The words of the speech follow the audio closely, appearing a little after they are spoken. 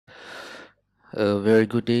A very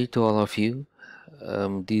good day to all of you.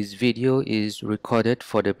 This video is recorded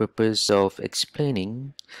for the purpose of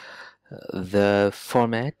explaining the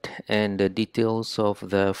format and the details of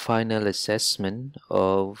the final assessment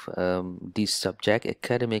of this subject,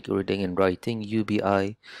 Academic Reading and Writing,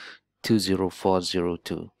 UBI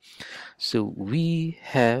 20402. So we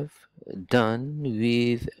have done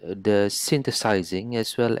with the synthesizing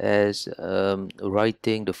as well as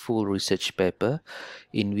writing the full research paper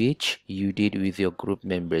in which you did with your group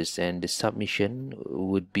members, and the submission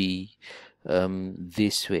would be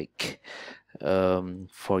this week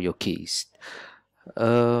for your case.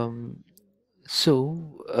 In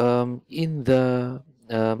the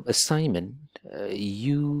assignment,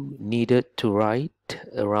 you needed to write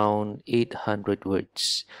around 800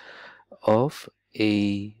 words of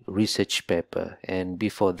a research paper, and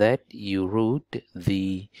before that you wrote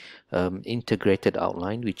the integrated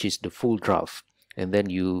outline, which is the full draft, and then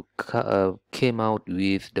you came out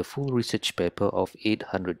with the full research paper of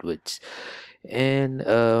 800 words. And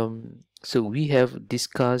so we have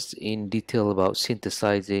discussed in detail about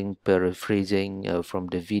synthesizing, paraphrasing from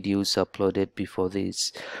the videos uploaded before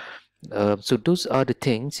this. So those are the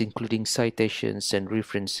things, including citations and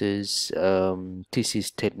references, thesis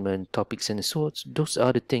statement, topics, and so on. Those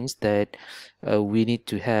are the things that we need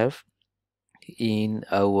to have in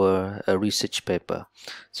our research paper.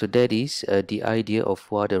 So that is the idea of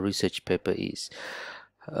what a research paper is.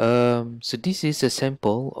 So this is a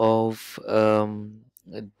sample of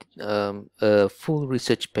a full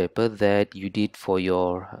research paper that you did for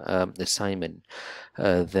your assignment,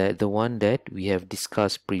 the one that we have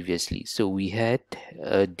discussed previously. So we had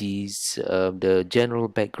the general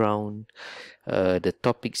background, the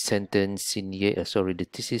topic sentence in the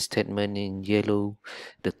thesis statement in yellow,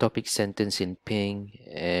 the topic sentence in pink,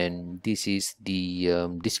 and this is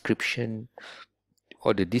the description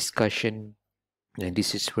or the discussion. And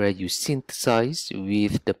this is where you synthesize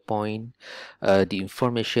with the point the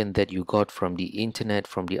information that you got from the internet,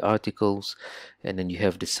 from the articles, and then you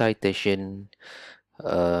have the citation.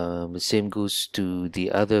 The same goes to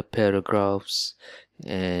the other paragraphs,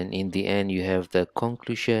 and in the end you have the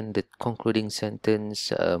conclusion, the concluding sentence,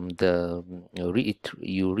 you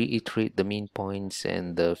reiterate the main points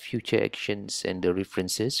and the future actions and the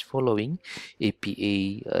references following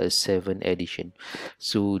APA 7 edition.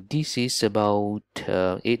 So this is about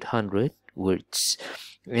 800 words.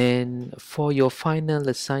 And for your final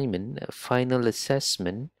assignment, final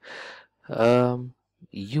assessment,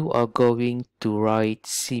 you are going to write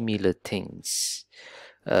similar things.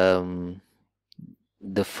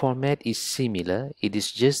 The format is similar. It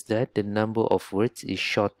is just that the number of words is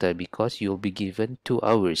shorter because you'll be given 2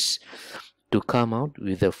 hours to come out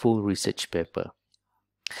with a full research paper.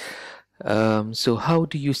 So how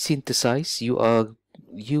do you synthesize? You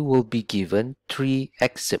will be given 3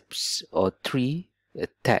 excerpts or 3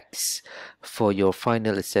 tags for your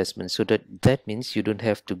final assessment. So that means you don't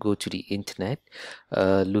have to go to the internet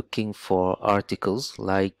looking for articles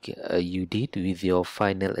like you did with your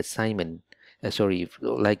final assignment.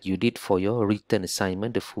 Like you did for your written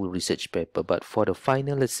assignment, the full research paper. But for the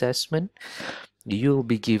final assessment, you'll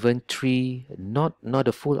be given 3, not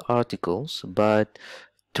the full articles, but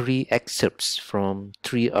 3 excerpts from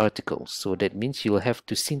 3 articles. So that means you'll have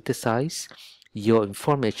to synthesize your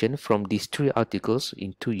information from these 3 articles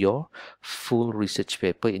into your full research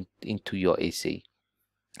paper, into your essay.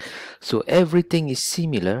 So everything is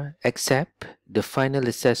similar except the final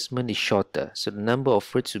assessment is shorter. So the number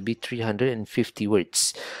of words would be 350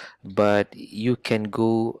 words, but you can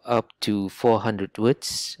go up to 400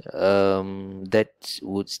 words. That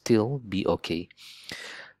would still be okay.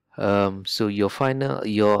 So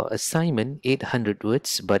your assignment 800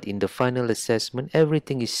 words, but in the final assessment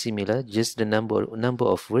everything is similar, just the number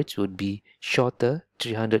of words would be shorter,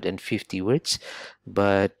 350 words.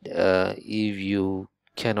 But if you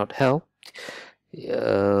cannot help,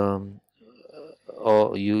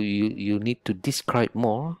 or you need to describe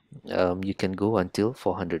more, you can go until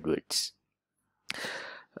 400 words.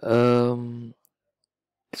 So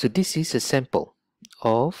this is a sample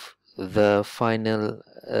of the final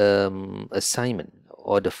assignment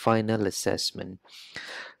or the final assessment.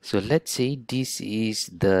 So let's say this is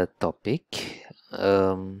the topic.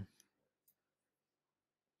 So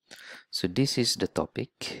this is the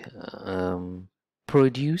topic.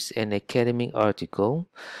 Produce an academic article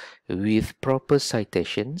with proper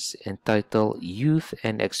citations entitled Youth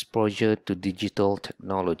and Exposure to Digital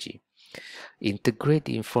Technology. Integrate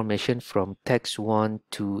the information from text 1,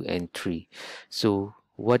 2, and 3. So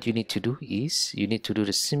what you need to do is you need to do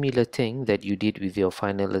the similar thing that you did with your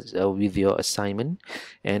final with your assignment,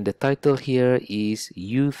 and the title here is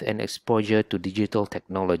Youth and Exposure to Digital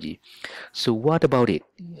Technology. So what about it?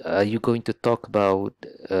 Are you going to talk about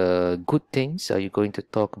good things? Are you going to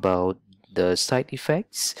talk about the side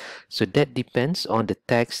effects? So that depends on the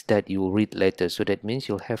text that you will read later. So that means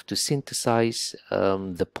you'll have to synthesize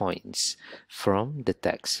the points from the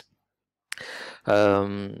text.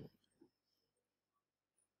 Um,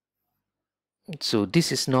 so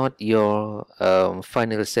this is not your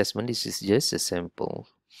final assessment. This is just a sample.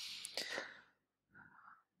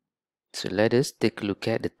 So let us take a look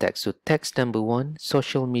at the text. So text number 1,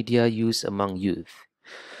 social media use among youth.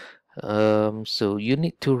 So you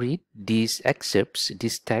need to read these excerpts,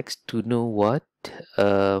 this text, to know what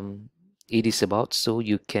it is about, so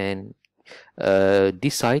you can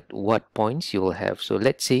decide what points you will have. So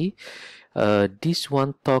let's say this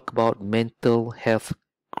one talk about mental health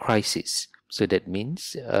crisis. So that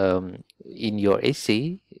means in your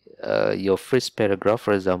essay, your first paragraph,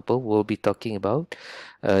 for example, will be talking about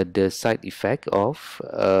the side effect of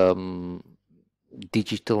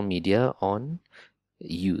digital media on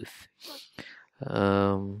youth.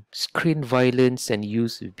 Screen violence and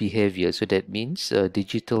youth behavior. So that means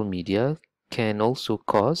digital media can also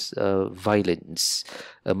cause violence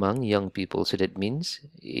among young people. So that means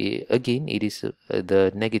again it is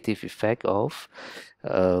the negative effect of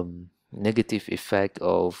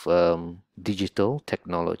digital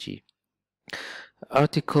technology.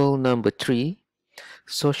 Article number 3,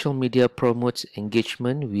 social media promotes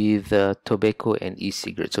engagement with tobacco and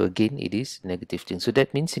e-cigarettes. So again, it is negative thing. So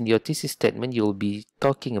that means in your thesis statement, you'll be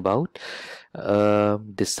talking about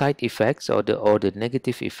the side effects or the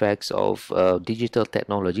negative effects of digital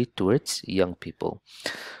technology towards young people.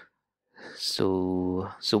 So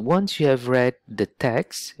once you have read the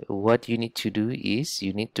text, what you need to do is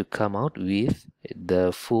you need to come out with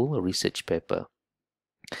the full research paper.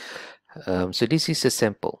 So this is a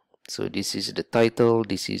sample. So this is the title,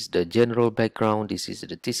 this is the general background, this is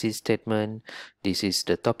the thesis statement, this is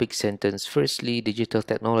the topic sentence. Firstly, digital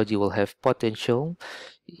technology will have potential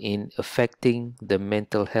in affecting the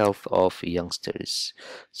mental health of youngsters.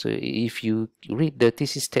 So if you read the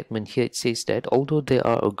thesis statement here, it says that although there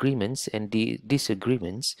are agreements and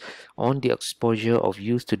disagreements on the exposure of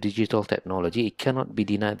youth to digital technology, it cannot be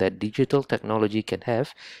denied that digital technology can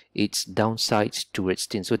have its downsides towards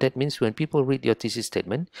teens. So that means when people read your thesis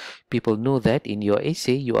statement, people know that in your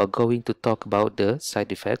essay you are going to talk about the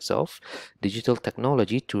side effects of digital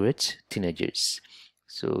technology towards teenagers.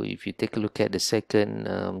 So if you take a look at the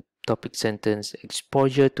second topic sentence,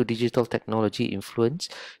 exposure to digital technology influence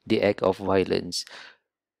the act of violence.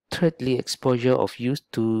 Thirdly, exposure of youth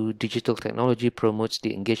to digital technology promotes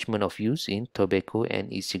the engagement of youth in tobacco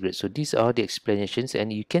and e-cigarettes. So these are the explanations,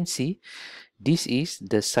 and you can see this is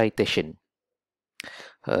the citation.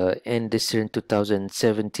 Anderson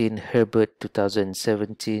 2017, Herbert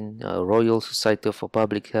 2017, Royal Society for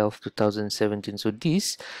Public Health 2017. So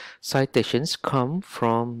these citations come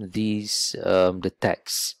from these the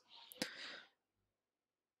text.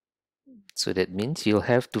 So that means you'll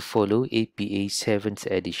have to follow APA 7th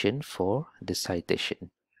edition for the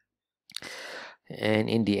citation. And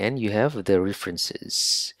in the end, you have the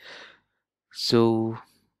references. So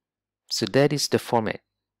that is the format.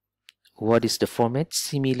 What is the format?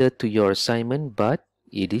 Similar to your assignment, but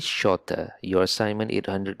it is shorter. Your assignment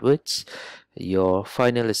 800 words, your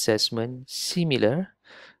final assessment similar.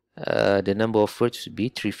 The number of words would be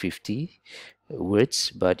 350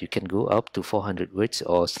 words, but you can go up to 400 words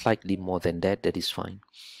or slightly more than that. That is fine.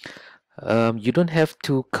 You don't have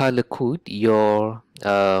to color code your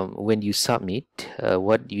when you submit.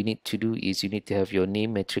 What you need to do is you need to have your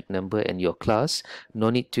name, metric number, and your class.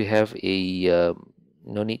 No need to have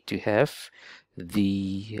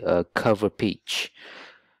the cover page.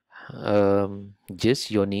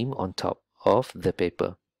 Just your name on top of the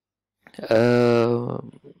paper.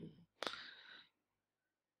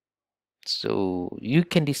 So you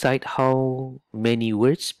can decide how many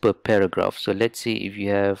words per paragraph. So let's say if you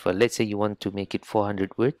have let's say you want to make it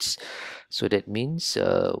 400 words, so that means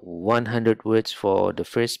 100 words for the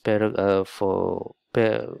first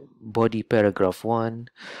body paragraph 1,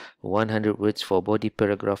 100 words for body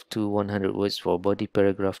paragraph 2, 100 words for body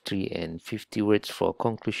paragraph 3, and 50 words for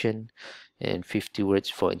conclusion, and 50 words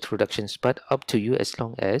for introductions. But up to you, as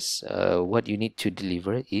long as what you need to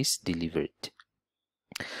deliver is delivered.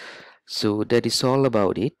 So that is all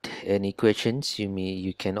about it. Any questions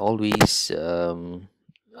you can always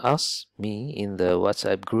ask me in the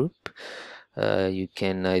WhatsApp group. You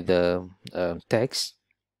can either text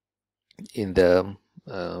in the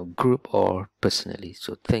group or personally.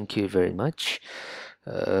 So thank you very much.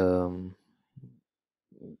 um,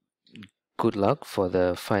 Good luck for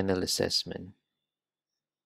the final assessment.